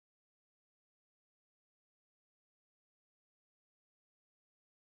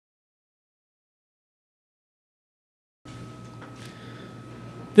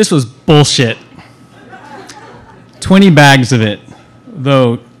This was bullshit. 20 bags of it,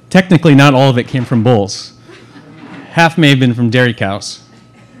 though technically not all of it came from bulls. Half may have been from dairy cows.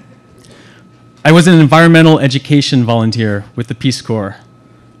 I was an environmental education volunteer with the Peace Corps,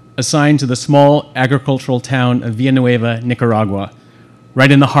 assigned to the small agricultural town of Villanueva, Nicaragua,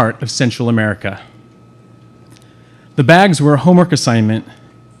 right in the heart of Central America. The bags were a homework assignment,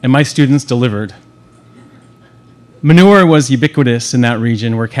 and my students delivered. Manure was ubiquitous in that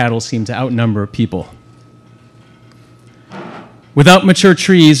region where cattle seemed to outnumber people. Without mature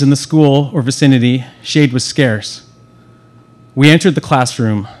trees in the school or vicinity, shade was scarce. We entered the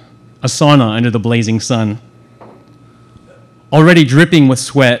classroom, a sauna under the blazing sun. Already dripping with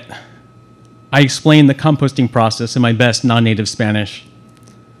sweat, I explained the composting process in my best non-native Spanish.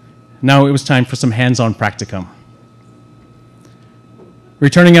 Now it was time for some hands-on practicum.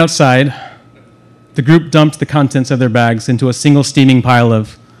 Returning outside, the group dumped the contents of their bags into a single steaming pile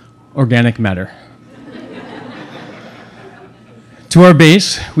of organic matter. To our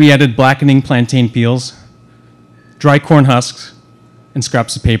base, we added blackening plantain peels, dry corn husks, and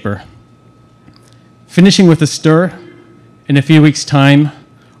scraps of paper. Finishing with a stir, in a few weeks' time,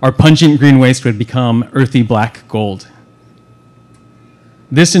 our pungent green waste would become earthy black gold.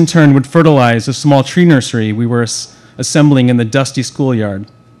 This, in turn, would fertilize a small tree nursery we were assembling in the dusty schoolyard.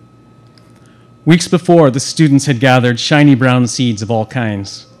 Weeks before, the students had gathered shiny brown seeds of all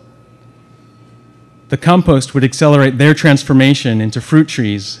kinds. The compost would accelerate their transformation into fruit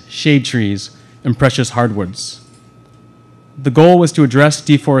trees, shade trees, and precious hardwoods. The goal was to address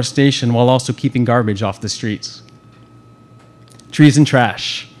deforestation while also keeping garbage off the streets. Trees and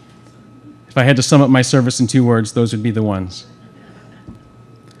trash. If I had to sum up my service in 2 words, those would be the ones.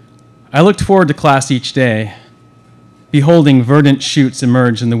 I looked forward to class each day. Beholding verdant shoots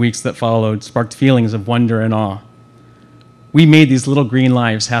emerge in the weeks that followed sparked feelings of wonder and awe. We made these little green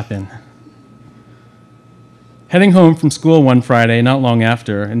lives happen. Heading home from school one Friday, not long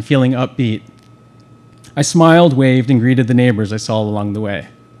after, and feeling upbeat, I smiled, waved, and greeted the neighbors I saw along the way.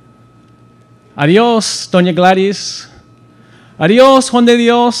 Adios, Doña Gladys. Adios, Juan de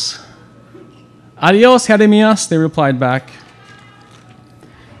Dios. Adios, Jeremias, they replied back.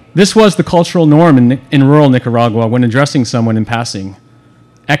 This was the cultural norm in rural Nicaragua when addressing someone in passing.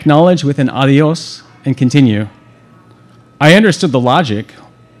 Acknowledge with an adios and continue. I understood the logic.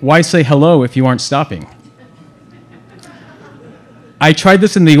 Why say hello if you aren't stopping? I tried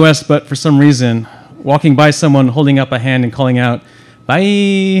this in the US, but for some reason, walking by someone holding up a hand and calling out,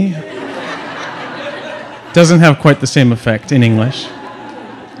 bye, doesn't have quite the same effect in English.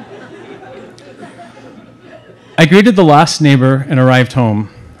 I greeted the last neighbor and arrived home,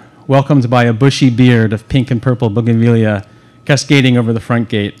 welcomed by a bushy beard of pink and purple bougainvillea cascading over the front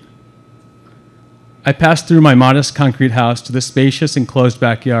gate. I passed through my modest concrete house to the spacious enclosed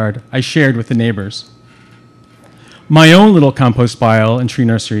backyard I shared with the neighbors. My own little compost pile and tree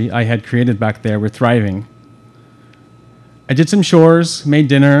nursery I had created back there were thriving. I did some chores, made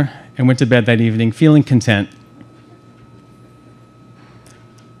dinner, and went to bed that evening feeling content.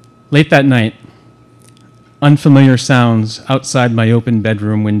 Late that night, unfamiliar sounds outside my open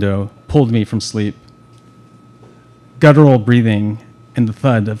bedroom window pulled me from sleep. Guttural breathing and the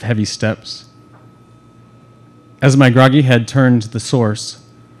thud of heavy steps. As my groggy head turned to the source,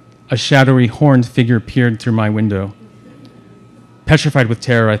 a shadowy horned figure peered through my window. Petrified with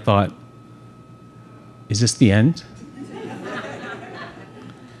terror, I thought, is this the end?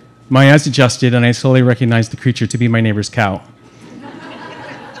 My eyes adjusted, and I slowly recognized the creature to be my neighbor's cow.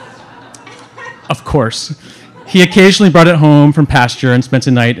 Of course. He occasionally brought it home from pasture and spent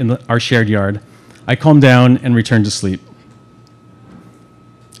a night in our shared yard. I calmed down and returned to sleep.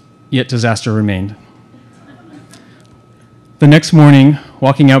 Yet disaster remained. The next morning,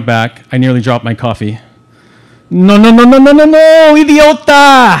 walking out back, I nearly dropped my coffee. No, no, no, no, no, no, no,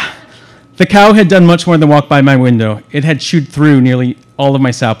 idiota! The cow had done much more than walk by my window. It had chewed through nearly all of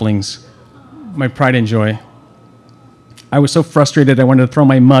my saplings, my pride and joy. I was so frustrated I wanted to throw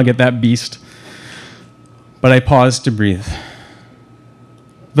my mug at that beast, but I paused to breathe.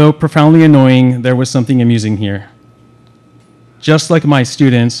 Though profoundly annoying, there was something amusing here. Just like my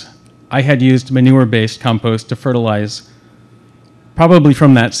students, I had used manure-based compost to fertilize, probably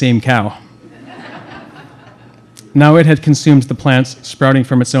from that same cow. Now it had consumed the plants sprouting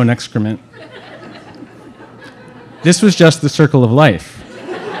from its own excrement. This was just the circle of life.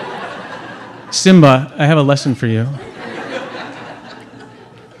 Simba, I have a lesson for you.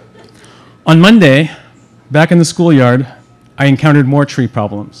 On Monday, back in the schoolyard, I encountered more tree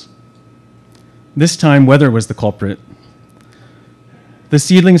problems. This time, weather was the culprit. The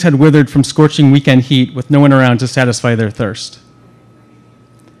seedlings had withered from scorching weekend heat with no one around to satisfy their thirst.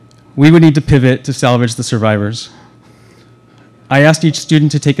 We would need to pivot to salvage the survivors. I asked each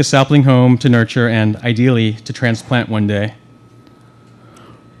student to take a sapling home to nurture and, ideally, to transplant one day.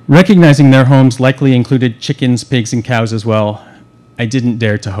 Recognizing their homes likely included chickens, pigs, and cows as well, I didn't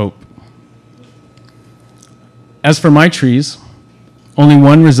dare to hope. As for my trees, only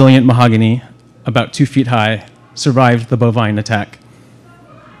one resilient mahogany, about 2 feet high, survived the bovine attack.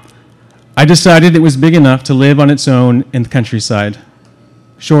 I decided it was big enough to live on its own in the countryside.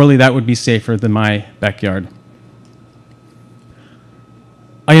 Surely that would be safer than my backyard.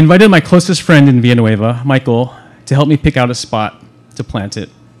 I invited my closest friend in Villanueva, Michael, to help me pick out a spot to plant it.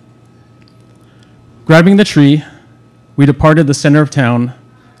 Grabbing the tree, we departed the center of town,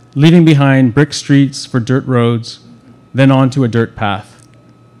 leaving behind brick streets for dirt roads, then onto a dirt path.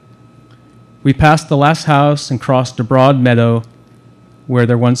 We passed the last house and crossed a broad meadow where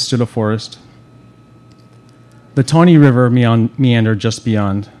there once stood a forest. The tawny river meandered just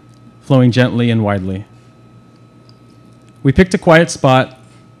beyond, flowing gently and widely. We picked a quiet spot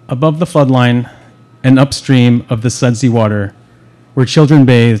above the floodline and upstream of the sudsy water, where children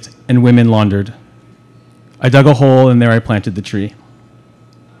bathed and women laundered. I dug a hole, and there I planted the tree.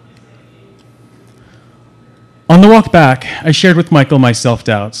 On the walk back, I shared with Michael my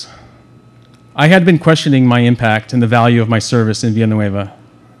self-doubts. I had been questioning my impact and the value of my service in Villanueva.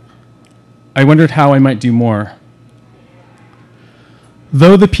 I wondered how I might do more.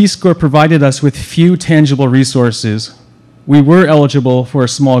 Though the Peace Corps provided us with few tangible resources, we were eligible for a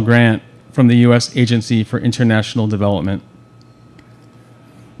small grant from the U.S. Agency for International Development.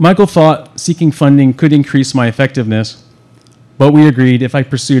 Michael thought seeking funding could increase my effectiveness, but we agreed if I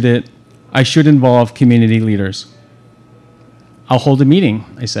pursued it, I should involve community leaders. I'll hold a meeting,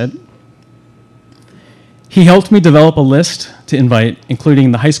 I said. He helped me develop a list to invite,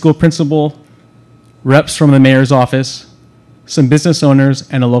 including the high school principal, reps from the mayor's office, some business owners,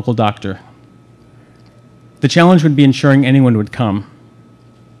 and a local doctor. The challenge would be ensuring anyone would come.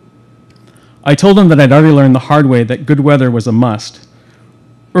 I told him that I'd already learned the hard way that good weather was a must.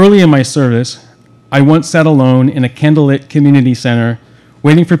 Early in my service, I once sat alone in a candlelit community center,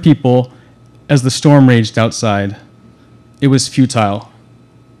 waiting for people as the storm raged outside. It was futile.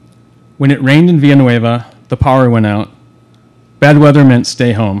 When it rained in Villanueva, the power went out. Bad weather meant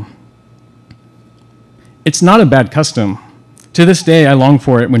stay home. It's not a bad custom. To this day, I long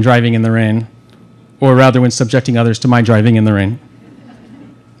for it when driving in the rain, or rather when subjecting others to my driving in the rain.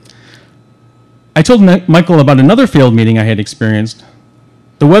 I told Michael about another failed meeting I had experienced.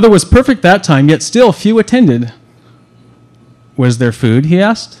 The weather was perfect that time, yet still few attended. Was there food, he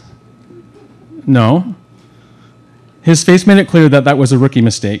asked? No. His face made it clear that that was a rookie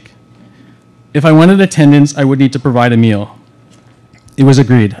mistake. If I wanted attendance, I would need to provide a meal. It was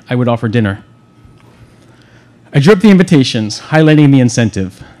agreed I would offer dinner. I drew up the invitations, highlighting the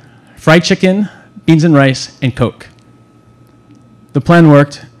incentive: fried chicken, beans and rice, and Coke. The plan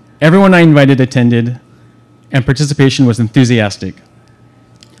worked. Everyone I invited attended, and participation was enthusiastic.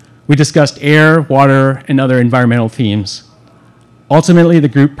 We discussed air, water, and other environmental themes. Ultimately, the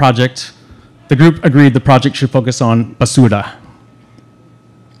group agreed the project should focus on basura.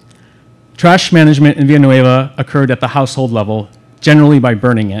 Trash management in Villanueva occurred at the household level, generally by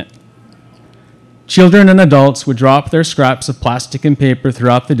burning it. Children and adults would drop their scraps of plastic and paper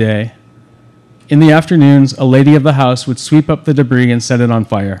throughout the day. In the afternoons, a lady of the house would sweep up the debris and set it on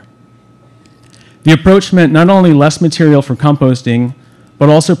fire. The approach meant not only less material for composting, but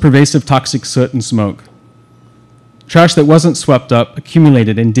also pervasive toxic soot and smoke. Trash that wasn't swept up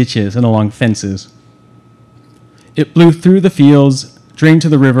accumulated in ditches and along fences. It blew through the fields, drained to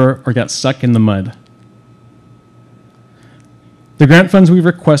the river, or got stuck in the mud. The grant funds we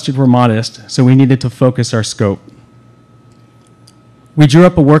requested were modest, so we needed to focus our scope. We drew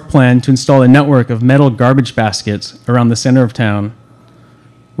up a work plan to install a network of metal garbage baskets around the center of town.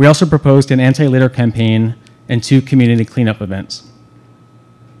 We also proposed an anti-litter campaign and 2 community cleanup events.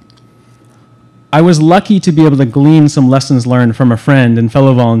 I was lucky to be able to glean some lessons learned from a friend and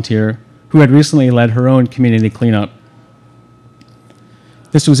fellow volunteer who had recently led her own community cleanup.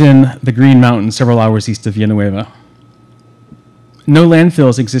 This was in the Green Mountains, several hours east of Villanueva. No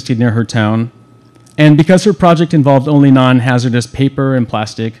landfills existed near her town, and because her project involved only non-hazardous paper and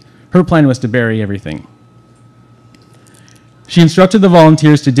plastic, her plan was to bury everything. She instructed the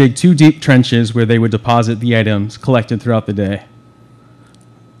volunteers to dig 2 deep trenches where they would deposit the items collected throughout the day.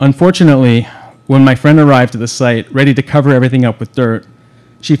 Unfortunately, when my friend arrived at the site, ready to cover everything up with dirt,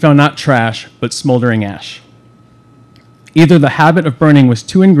 she found not trash, but smoldering ash. Either the habit of burning was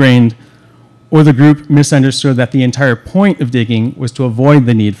too ingrained, or the group misunderstood that the entire point of digging was to avoid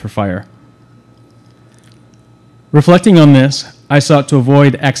the need for fire. Reflecting on this, I sought to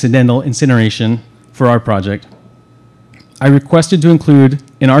avoid accidental incineration for our project. I requested to include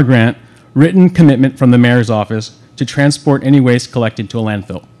in our grant written commitment from the mayor's office to transport any waste collected to a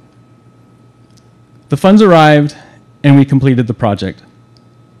landfill. The funds arrived and we completed the project.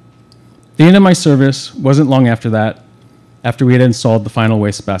 The end of my service wasn't long after that, after we had installed the final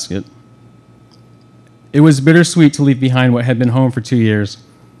waste basket. It was bittersweet to leave behind what had been home for 2 years,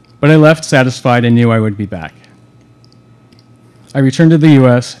 but I left satisfied and knew I would be back. I returned to the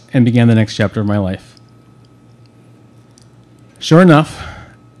US and began the next chapter of my life. Sure enough,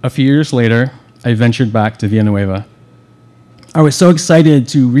 a few years later, I ventured back to Villanueva. I was so excited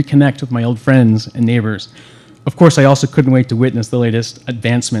to reconnect with my old friends and neighbors. Of course, I also couldn't wait to witness the latest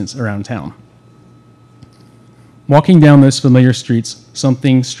advancements around town. Walking down those familiar streets,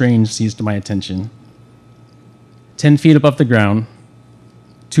 something strange seized my attention. 10 feet above the ground,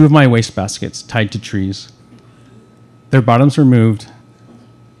 2 of my waste baskets tied to trees, their bottoms removed,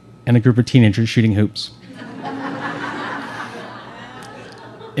 and a group of teenagers shooting hoops.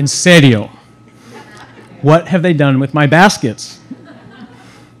 En serio, what have they done with my baskets?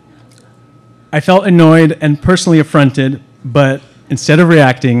 I felt annoyed and personally affronted, but instead of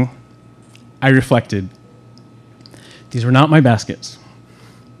reacting, I reflected. These were not my baskets.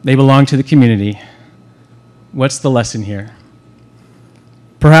 They belong to the community. What's the lesson here?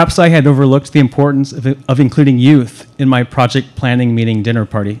 Perhaps I had overlooked the importance of including youth in my project planning meeting dinner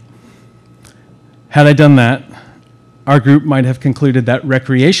party. Had I done that, our group might have concluded that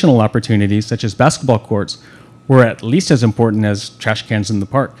recreational opportunities, such as basketball courts, were at least as important as trash cans in the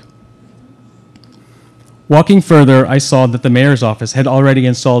park. Walking further, I saw that the mayor's office had already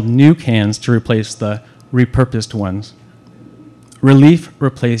installed new cans to replace the repurposed ones. Relief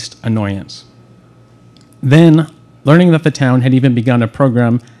replaced annoyance. Then, learning that the town had even begun a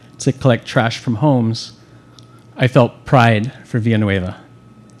program to collect trash from homes, I felt pride for Villanueva.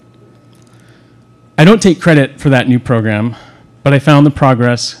 I don't take credit for that new program, but I found the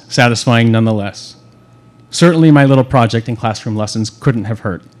progress satisfying nonetheless. Certainly my little project and classroom lessons couldn't have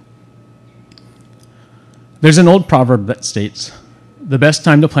hurt. There's an old proverb that states, the best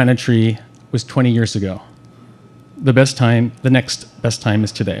time to plant a tree was 20 years ago. The next best time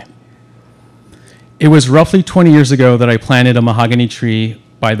is today. It was roughly 20 years ago that I planted a mahogany tree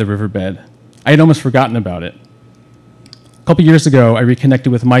by the riverbed. I had almost forgotten about it. A couple years ago, I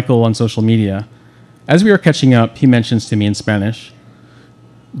reconnected with Michael on social media. As we were catching up, he mentions to me in Spanish,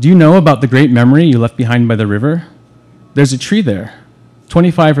 "Do you know about the great memory you left behind by the river? There's a tree there,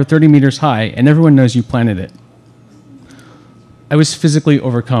 25 or 30 meters high, and everyone knows you planted it." I was physically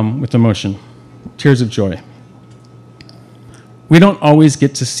overcome with emotion, tears of joy. We don't always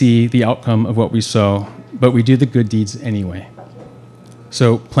get to see the outcome of what we sow, but we do the good deeds anyway.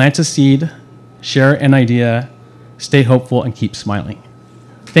 So plant a seed, share an idea, stay hopeful, and keep smiling.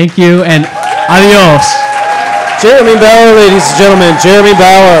 Thank you, and adios. Jeremy Bauer, ladies and gentlemen, Jeremy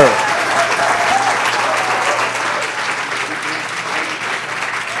Bauer.